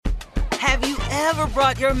Have you ever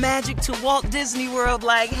brought your magic to Walt Disney World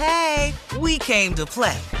like, hey, we came to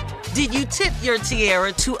play? Did you tip your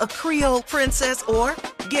tiara to a Creole princess or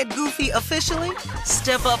get goofy officially?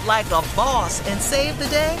 Step up like a boss and save the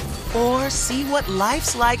day? Or see what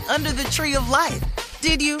life's like under the tree of life?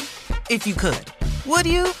 Did you? If you could. Would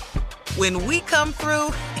you? When we come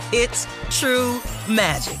through, it's true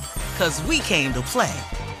magic. 'Cause we came to play.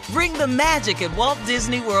 Bring the magic at Walt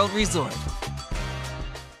Disney World Resort.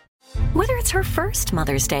 Whether it's her first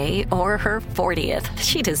Mother's Day or her 40th,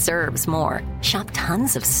 she deserves more. Shop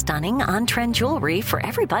tons of stunning on-trend jewelry for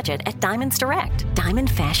every budget at Diamonds Direct. Diamond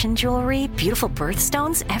fashion jewelry, beautiful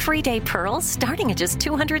birthstones, everyday pearls starting at just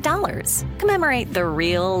 $200. Commemorate the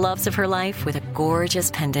real loves of her life with a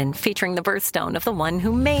gorgeous pendant featuring the birthstone of the one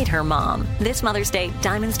who made her mom. This Mother's Day,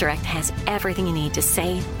 Diamonds Direct has everything you need to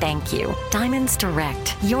say thank you. Diamonds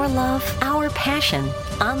Direct. Your love, our passion.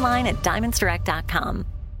 Online at diamondsdirect.com.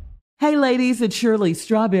 Hey ladies, it's Shirley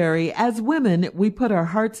Strawberry. As women, we put our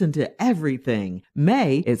hearts into everything.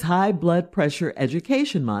 May is High Blood Pressure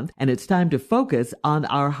Education Month, and it's time to focus on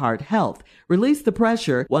our heart health. Release the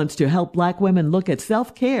Pressure wants to help Black women look at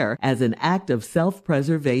self-care as an act of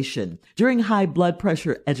self-preservation. During High Blood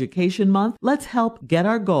Pressure Education Month, let's help get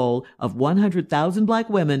our goal of 100,000 Black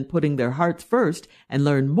women putting their hearts first and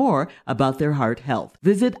learn more about their heart health.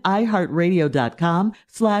 Visit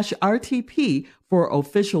iHeartRadio.com/RTP for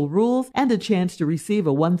official rules and a chance to receive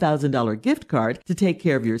a $1,000 gift card to take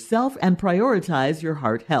care of yourself and prioritize your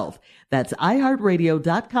heart health. That's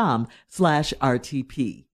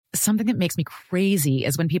iHeartRadio.com/RTP. Something that makes me crazy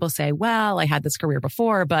is when people say, well, I had this career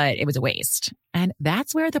before, but it was a waste. And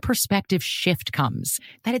that's where the perspective shift comes,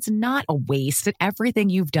 that it's not a waste, that everything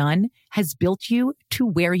you've done has built you to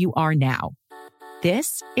where you are now.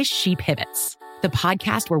 This is She Pivots, the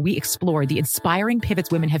podcast where we explore the inspiring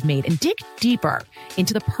pivots women have made and dig deeper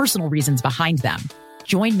into the personal reasons behind them.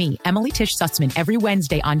 Join me, Emily Tish Sussman, every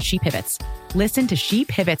Wednesday on She Pivots. Listen to She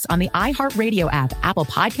Pivots on the iHeartRadio app, Apple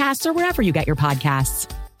Podcasts, or wherever you get your podcasts.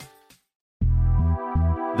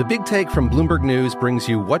 The Big Take from Bloomberg News brings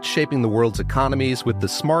you what's shaping the world's economies with the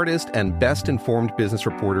smartest and best-informed business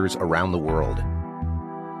reporters around the world.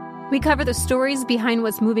 We cover the stories behind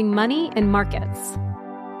what's moving money and markets,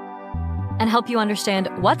 and help you understand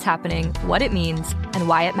what's happening, what it means, and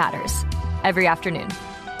why it matters every afternoon.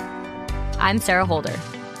 I'm Sarah Holder.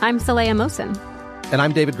 I'm Saleha Mohsin. And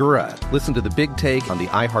I'm David Gura. Listen to The Big Take on the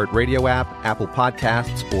iHeartRadio app, Apple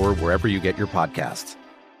Podcasts, or wherever you get your podcasts.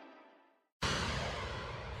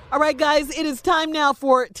 All right, guys, it is time now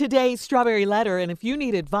for today's Strawberry Letter. And if you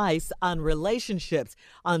need advice on relationships,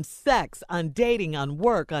 on sex, on dating, on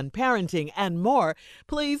work, on parenting, and more,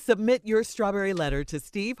 please submit your Strawberry Letter to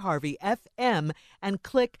Steve Harvey FM and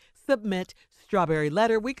click Submit Strawberry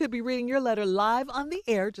Letter. We could be reading your letter live on the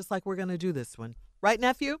air, just like we're going to do this one. Right,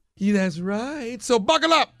 nephew? Yeah, that's right. So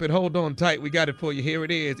buckle up and hold on tight. We got it for you. Here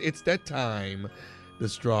it is. It's that time. The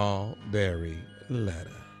Strawberry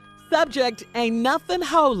Letter. Subject, ain't nothing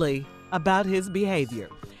holy about his behavior.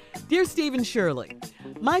 Dear Steve and Shirley,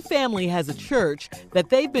 my family has a church that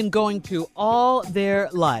they've been going to all their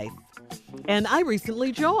life, and I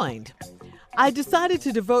recently joined. I decided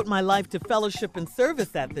to devote my life to fellowship and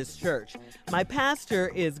service at this church. My pastor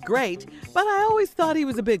is great, but I always thought he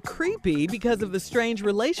was a bit creepy because of the strange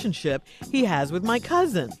relationship he has with my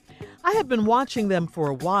cousin. I had been watching them for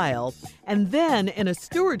a while, and then in a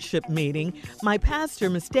stewardship meeting, my pastor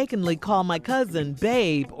mistakenly called my cousin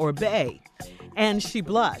Babe or Bae, and she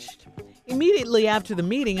blushed. Immediately after the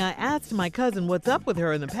meeting, I asked my cousin what's up with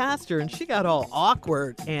her and the pastor, and she got all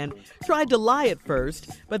awkward and tried to lie at first,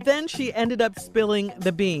 but then she ended up spilling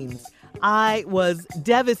the beans. I was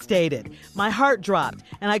devastated. My heart dropped,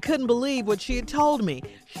 and I couldn't believe what she had told me.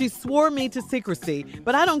 She swore me to secrecy,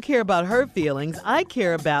 but I don't care about her feelings. I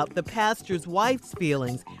care about the pastor's wife's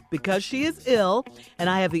feelings because she is ill,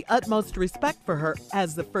 and I have the utmost respect for her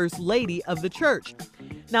as the first lady of the church.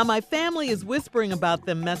 Now, my family is whispering about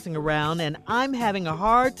them messing around, and I'm having a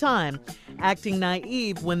hard time acting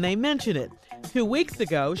naive when they mention it. 2 weeks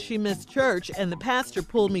ago, she missed church, and the pastor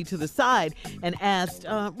pulled me to the side and asked,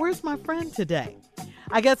 where's my friend today?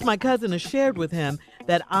 I guess my cousin has shared with him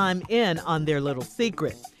that I'm in on their little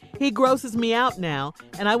secret. He grosses me out now,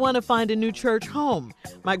 and I want to find a new church home.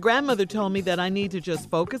 My grandmother told me that I need to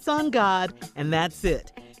just focus on God, and that's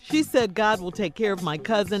it. She said God will take care of my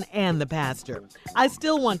cousin and the pastor. I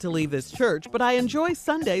still want to leave this church, but I enjoy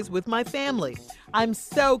Sundays with my family. I'm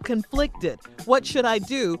so conflicted. What should I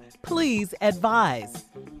do? Please advise.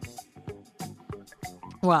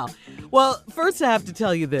 Wow. Well, first I have to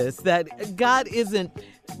tell you this, that God isn't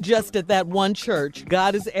just at that one church.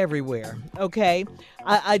 God is everywhere, okay?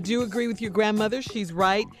 I do agree with your grandmother. She's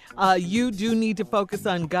right. You do need to focus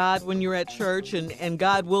on God when you're at church, and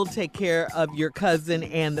God will take care of your cousin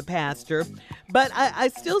and the pastor. But I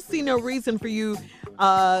still see no reason for you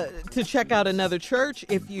to check out another church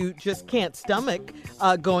if you just can't stomach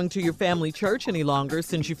going to your family church any longer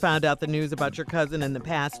since you found out the news about your cousin and the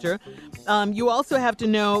pastor. You also have to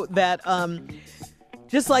know that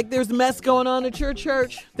just like there's mess going on at your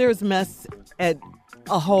church, there's mess at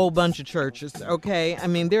a whole bunch of churches, okay? I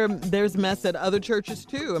mean, there's mess at other churches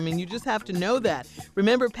too. I mean, you just have to know that.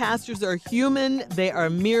 Remember, pastors are human. They are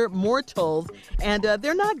mere mortals, and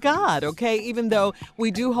they're not God, okay? Even though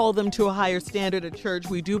we do hold them to a higher standard at church,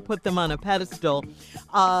 we do put them on a pedestal.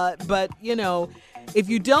 But, you know, if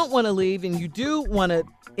you don't want to leave and you do want to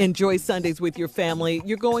enjoy Sundays with your family,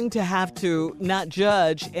 you're going to have to not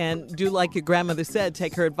judge and do like your grandmother said,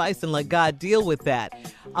 take her advice and let God deal with that.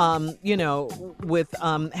 You know, with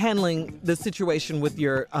handling the situation with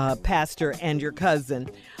your pastor and your cousin.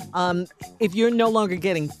 If you're no longer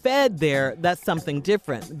getting fed there, that's something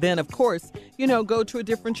different. Then, of course, you know, go to a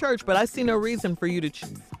different church. But I see no reason for you to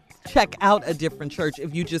check out a different church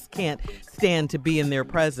if you just can't stand to be in their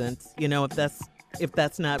presence, you know, if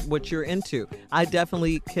that's not what you're into. I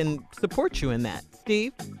definitely can support you in that.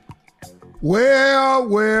 Steve? Well.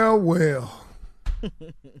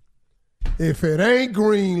 If it ain't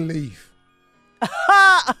Greenleaf.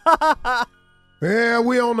 Yeah,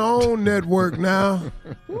 we on our own network now.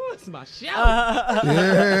 Ooh, it's my show.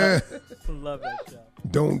 Yeah. Love that show.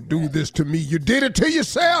 Don't do this to me. You did it to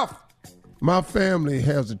yourself. My family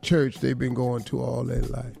has a church they've been going to all their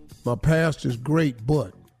life. My pastor's great,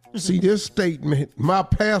 but see this statement, my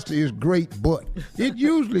pastor is great, but it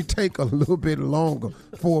usually take a little bit longer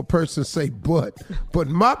for a person to say but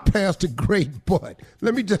my pastor great, but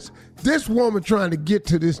this woman trying to get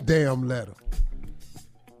to this damn letter.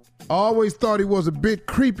 I always thought he was a bit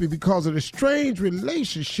creepy because of the strange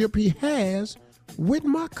relationship he has with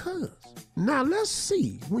my cousin. Now let's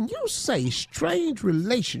see, when you say strange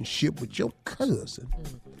relationship with your cousin,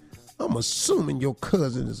 I'm assuming your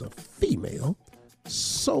cousin is a female.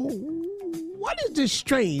 So, what is this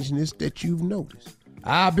strangeness that you've noticed?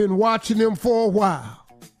 I've been watching them for a while.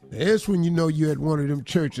 That's when you know you're at one of them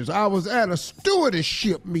churches. I was at a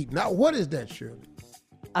stewardship meeting. Now, what is that, Shirley?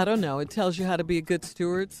 I don't know. It tells you how to be a good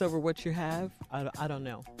steward over what you have. I don't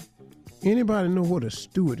know. Anybody know what a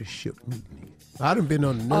stewardship meeting is? I done been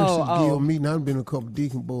on the Nurses Guild meeting. I done been to a couple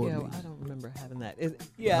deacon board meetings. I don't remember having that.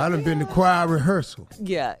 I done been to choir rehearsal.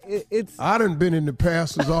 Yeah, it's... I done been in the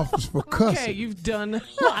pastor's office for cussing. Okay, you've done a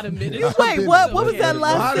lot of minutes. Wait, what was that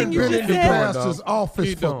last thing you just said? I done been in the pastor's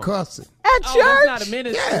office for cussing. At church? That's not a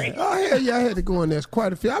ministry. Yeah. Oh, hell yeah, I had to go in there. It's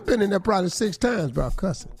quite a few. I've been in there probably 6 times about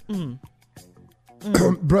cussing.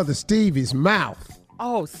 Brother Stevie's mouth.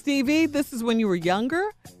 Oh, Stevie, this is when you were younger?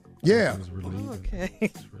 Yeah. Oh,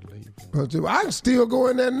 okay. But I can still go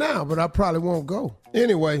in there now, but I probably won't go.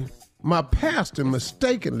 Anyway, my pastor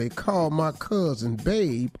mistakenly called my cousin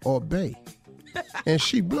Babe or Bae, and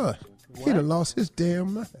she blushed. He done lost his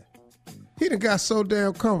damn mind. He done got so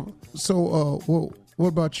damn comfortable. So, what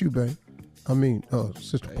about you, Babe? I mean,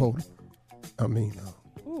 Sister Pola. I mean,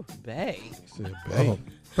 Ooh, Bae.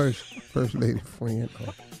 First lady friend.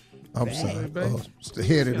 I'm sorry. The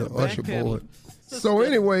head of the usher board. So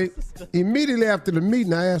anyway, immediately after the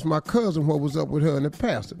meeting, I asked my cousin what was up with her and the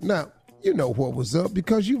pastor. Now, you know what was up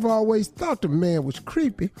because you've always thought the man was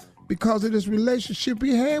creepy because of this relationship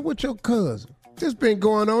he had with your cousin. This been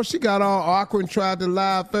going on. She got all awkward and tried to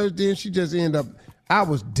lie first, then she just ended up, I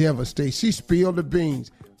was devastated. She spilled the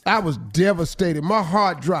beans. I was devastated. My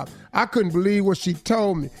heart dropped. I couldn't believe what she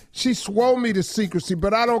told me. She swore me to secrecy,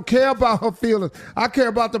 but I don't care about her feelings. I care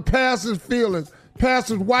about the pastor's feelings.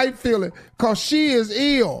 Pastor's wife feeling, because she is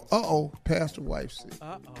ill. Uh-oh, pastor's wife sick.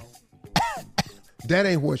 Uh-oh. That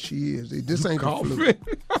ain't what she is. This ain't the flu.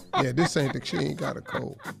 Yeah, this ain't she ain't got a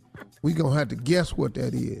cold. We gonna have to guess what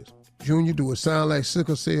that is. Junior, do it sound like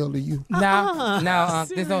sickle cell to you? No,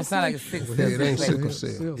 this don't sound like a sickle cell. It ain't sickle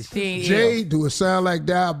cell. Jay, do it sound like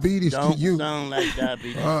diabetes to you? Don't sound like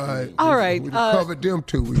diabetes. All right. We covered them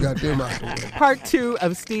two. We got them out there. Part 2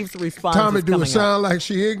 of Steve's response. Tommy, do it sound like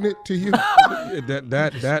she ignorant to you?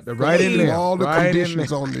 that right in there. All the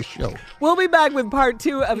conditions on this show. We'll be back with part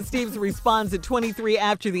 2 of Steve's response at 23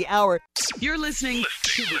 after the hour. You're listening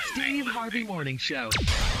to the Steve Harvey Morning Show.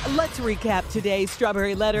 Let's recap today's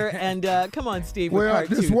Strawberry Letter and come on, Steve. Well,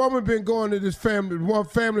 this woman been going to this family. One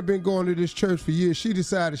family been going to this church for years. She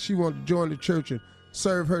decided she wanted to join the church and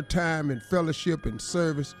serve her time in fellowship and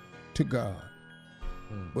service to God.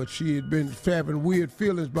 But she had been having weird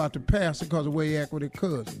feelings about the pastor because of the way he acted with her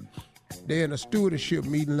cousin. They in a stewardship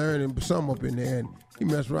meeting learning something up in there, and he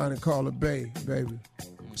messed around and called her baby.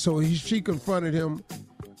 So she confronted him.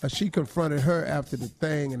 She confronted her after the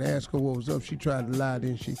thing and asked her what was up. She tried to lie,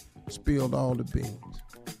 then she spilled all the beans.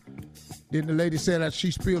 Then the lady said that she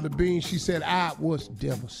spilled the beans. She said, I was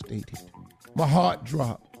devastated. My heart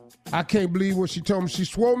dropped. I can't believe what she told me. She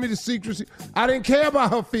swore me to secrecy. I didn't care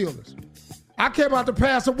about her feelings. I care about the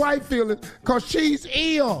pastor wife feelings because she's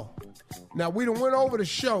ill. Now, we done went over the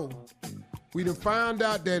show. We done found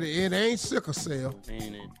out that it ain't sickle cell.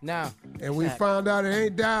 Ain't it? No. And we found out it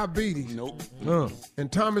ain't diabetes. Nope.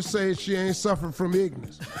 And Thomas says she ain't suffering from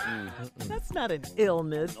ignorance. That's not an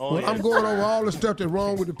illness. Oh, yeah. I'm going over all the stuff that's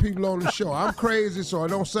wrong with the people on the show. I'm crazy, so it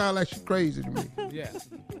don't sound like she's crazy to me. Yeah.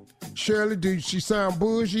 Shirley, did she sound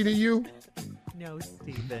bougie to you? No,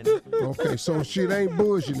 Stephen. Okay, so she ain't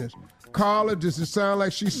bouginess. Carla, does it sound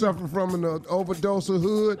like she's suffering from an overdose of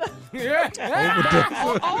hood?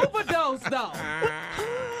 Overdose, though.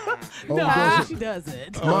 Overdose. She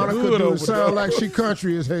doesn't. Monica, does it sound like she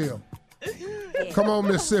country as hell? Come on,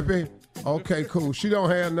 Mississippi. Okay, cool. She don't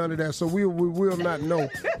have none of that, so we will not know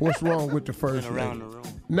what's wrong with the first lady.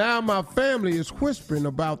 Now my family is whispering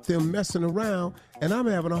about them messing around, and I'm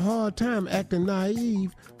having a hard time acting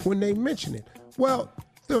naive when they mention it. Well,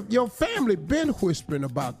 your family been whispering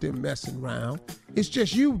about them messing around. It's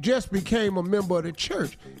just you just became a member of the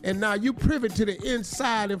church, and now you privy to the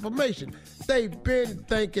inside information. They've been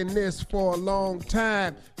thinking this for a long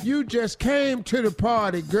time. You just came to the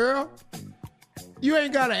party, girl. You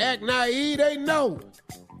ain't got to act naive. They know.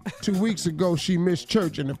 2 weeks ago, she missed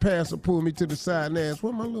church, and the pastor pulled me to the side and asked,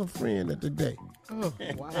 where my little friend at today? Oh,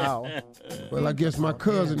 wow. Well, I guess my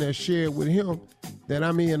cousin has shared with him that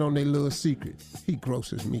I'm in on their little secret. He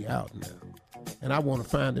grosses me out now. And I want to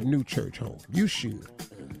find a new church home. You should.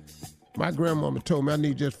 My grandmama told me I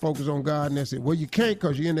need to just focus on God, and that's it. Well, you can't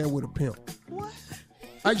because you're in there with a pimp. What?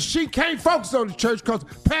 She can't focus on the church because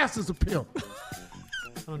pastor's a pimp.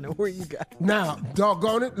 I don't know where you got Now,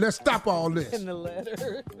 doggone it, let's stop all this. in the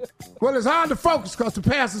letter. Well, it's hard to focus because the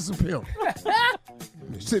pastor's a pimp.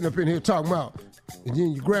 Sitting up in here talking about, and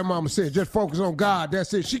then your grandmama said, just focus on God,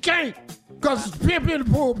 that's it. She can't, because it's pimp in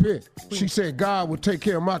the pulpit. She said God would take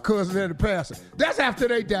care of my cousin and the pastor. That's after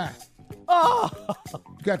they died. Oh.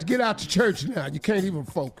 You got to get out to church now. You can't even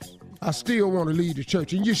focus. I still want to lead the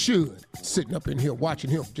church, and you should. Sitting up in here watching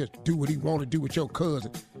him just do what he want to do with your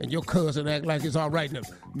cousin, and your cousin act like it's all right, and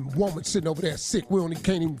the woman sitting over there sick. We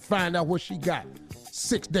can't even find out what she got.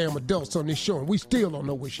 6 damn adults on this show, and we still don't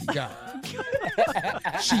know what she got.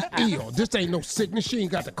 She ill. This ain't no sickness. She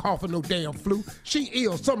ain't got the cough or no damn flu. She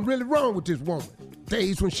ill. Something really wrong with this woman.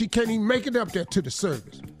 Days when she can't even make it up there to the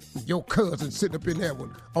service. Your cousin sitting up in there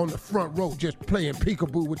on the front row just playing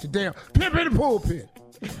peekaboo with the damn pimp in the pulpit.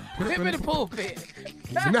 Pimp in the pulpit.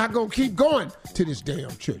 We're not going to keep going to this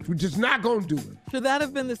damn church. We're just not going to do it. Should that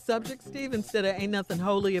have been the subject, Steve, instead of ain't nothing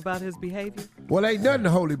holy about his behavior? Well, ain't nothing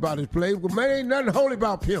holy about his play. Well, man, ain't nothing holy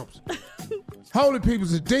about pimps. Holy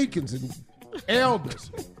people's are deacons and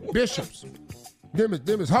elders, bishops. Them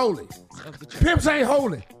is holy. Pimps ain't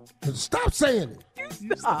holy. Stop saying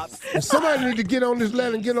it. Stop. And somebody need to get on this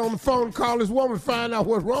letter and get on the phone and call this woman and find out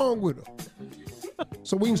what's wrong with her.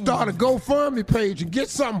 So we can start a GoFundMe page and get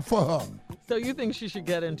something for her. So you think she should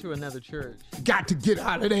get into another church? Got to get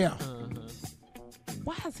out of there.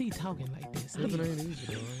 Why is he talking like this?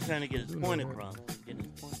 Trying to get his point across.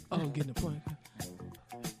 Oh, getting the point.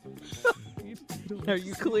 Are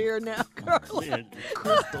you clear now, Carla? Yeah,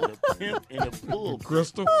 Crystal, the pimp in the pool.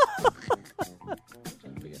 Crystal?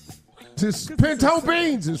 This pinto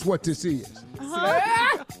beans is what this is.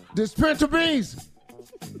 This pinto beans.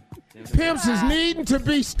 Pimps is needing to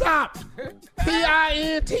be stopped.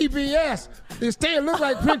 PINTBS. They still look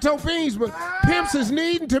like pinto beans, but pimps is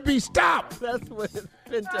needing to be stopped. That's what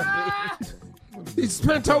pinto beans. It's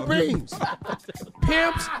pinto beans.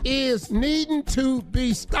 Pimps is needing to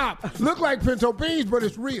be stopped. Look like pinto beans, but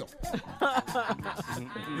it's real.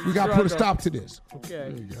 We got to put a stop to this.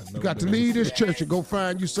 Okay. You got to leave this church and go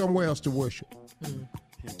find you somewhere else to worship.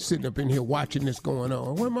 Sitting up in here watching this going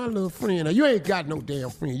on. Where my little friend? Now, you ain't got no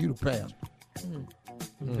damn friend. You the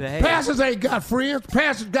pastor. Pastors ain't got friends.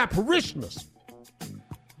 Pastors got parishioners.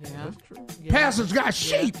 Yeah, that's true. Yeah. Pastors got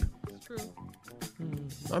sheep. That's true.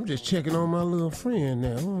 I'm just checking on my little friend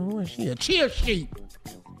now. Where's she at? She a sheep.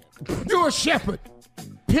 You're a shepherd.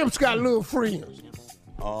 Pimps got little friends.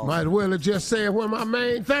 Might as well have just said where my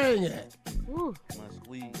main thing at. Ooh.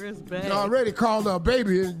 Chris Bay. You already called her a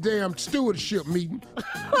baby in the damn stewardship meeting.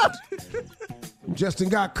 Justin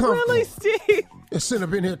got comfortable. Really, Steve? And sitting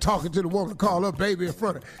up in here talking to the woman, call her baby in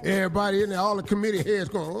front of everybody in there, all the committee heads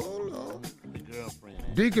going, oh, no. The girlfriend.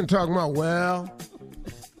 Deacon talking about, well.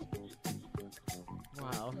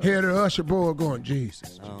 Wow. Head of the usher board going,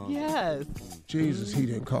 Jesus. Yes. Jesus, he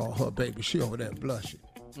didn't call her baby. She over there blushing.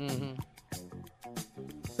 Mm-hmm.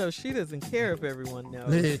 So she doesn't care if everyone knows.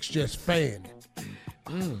 Legs just fanning.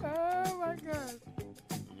 Oh, my God.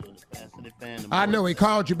 I know he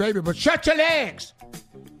called you baby, but shut your legs.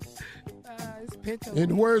 In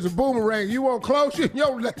the words of Boomerang, you won't close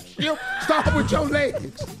your legs. You start with your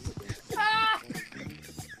legs.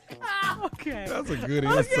 Okay. That's a good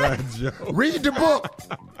inside joke. Read the book.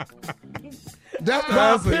 That's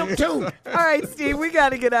how pimp too. All right, Steve, we got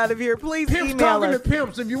to get out of here. Please Pimps email talking us. to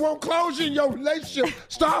pimps. If you won't close in your relationship,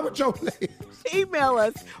 start with your legs. Email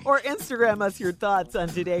us or Instagram us your thoughts on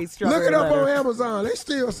today's Strawberry Look it up Letter. on Amazon. They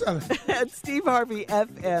still selling it. At Steve Harvey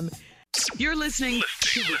FM. You're listening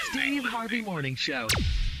to the Steve Harvey Morning Show.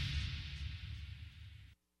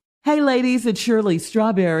 Hey ladies, it's Shirley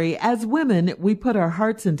Strawberry. As women, we put our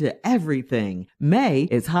hearts into everything. May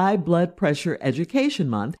is High Blood Pressure Education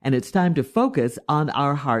Month, and it's time to focus on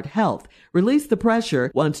our heart health. Release the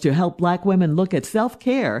Pressure wants to help Black women look at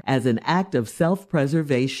self-care as an act of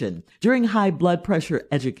self-preservation. During High Blood Pressure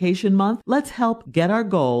Education Month, let's help get our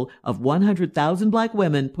goal of 100,000 Black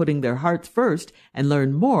women putting their hearts first and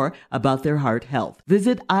learn more about their heart health.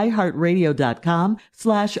 Visit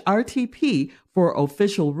iHeartRadio.com/RTP for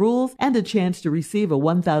official rules and a chance to receive a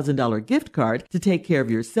 $1,000 gift card to take care of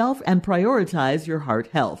yourself and prioritize your heart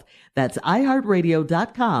health. That's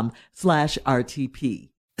iHeartRadio.com/RTP.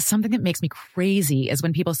 Something that makes me crazy is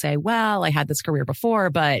when people say, well, I had this career before,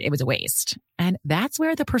 but it was a waste. And that's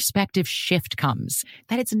where the perspective shift comes,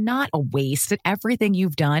 that it's not a waste, that everything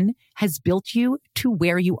you've done has built you to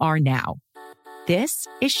where you are now. This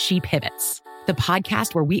is She Pivots, the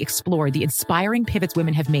podcast where we explore the inspiring pivots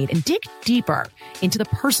women have made and dig deeper into the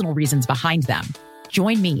personal reasons behind them.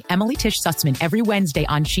 Join me, Emily Tish Sussman, every Wednesday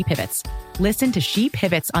on She Pivots. Listen to She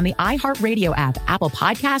Pivots on the iHeartRadio app, Apple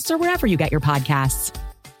Podcasts, or wherever you get your podcasts.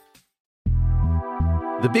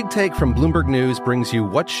 The Big Take from Bloomberg News brings you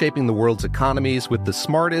what's shaping the world's economies with the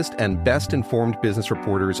smartest and best-informed business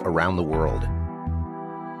reporters around the world.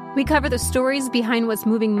 We cover the stories behind what's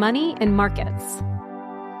moving money and markets.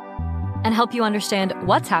 And help you understand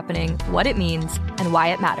what's happening, what it means, and why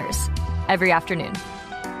it matters. Every afternoon.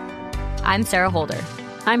 I'm Sarah Holder.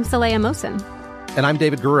 I'm Saleha Mohsin. And I'm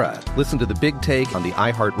David Gura. Listen to The Big Take on the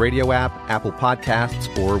iHeartRadio app, Apple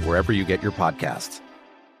Podcasts, or wherever you get your podcasts.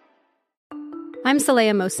 I'm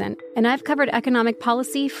Saleha Mohsin, and I've covered economic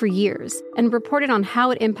policy for years and reported on how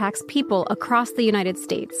it impacts people across the United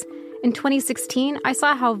States. In 2016, I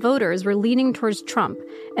saw how voters were leaning towards Trump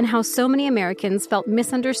and how so many Americans felt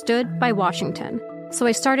misunderstood by Washington. So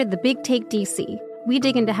I started The Big Take DC. We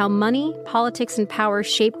dig into how money, politics, and power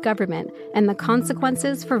shape government and the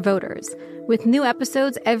consequences for voters. With new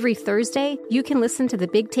episodes every Thursday, you can listen to The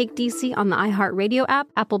Big Take DC on the iHeartRadio app,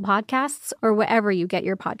 Apple Podcasts, or wherever you get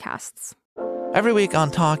your podcasts. Every week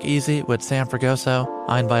on Talk Easy with Sam Fragoso,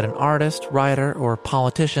 I invite an artist, writer, or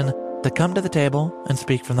politician to come to the table and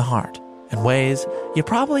speak from the heart in ways you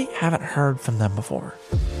probably haven't heard from them before.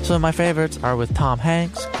 Some of my favorites are with Tom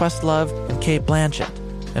Hanks, Questlove, and Cate Blanchett.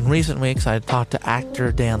 In recent weeks, I talked to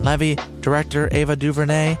actor Dan Levy, director Ava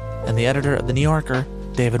DuVernay, and the editor of The New Yorker,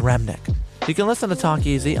 David Remnick. You can listen to Talk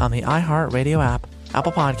Easy on the iHeartRadio app,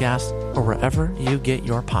 Apple Podcasts, or wherever you get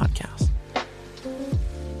your podcasts.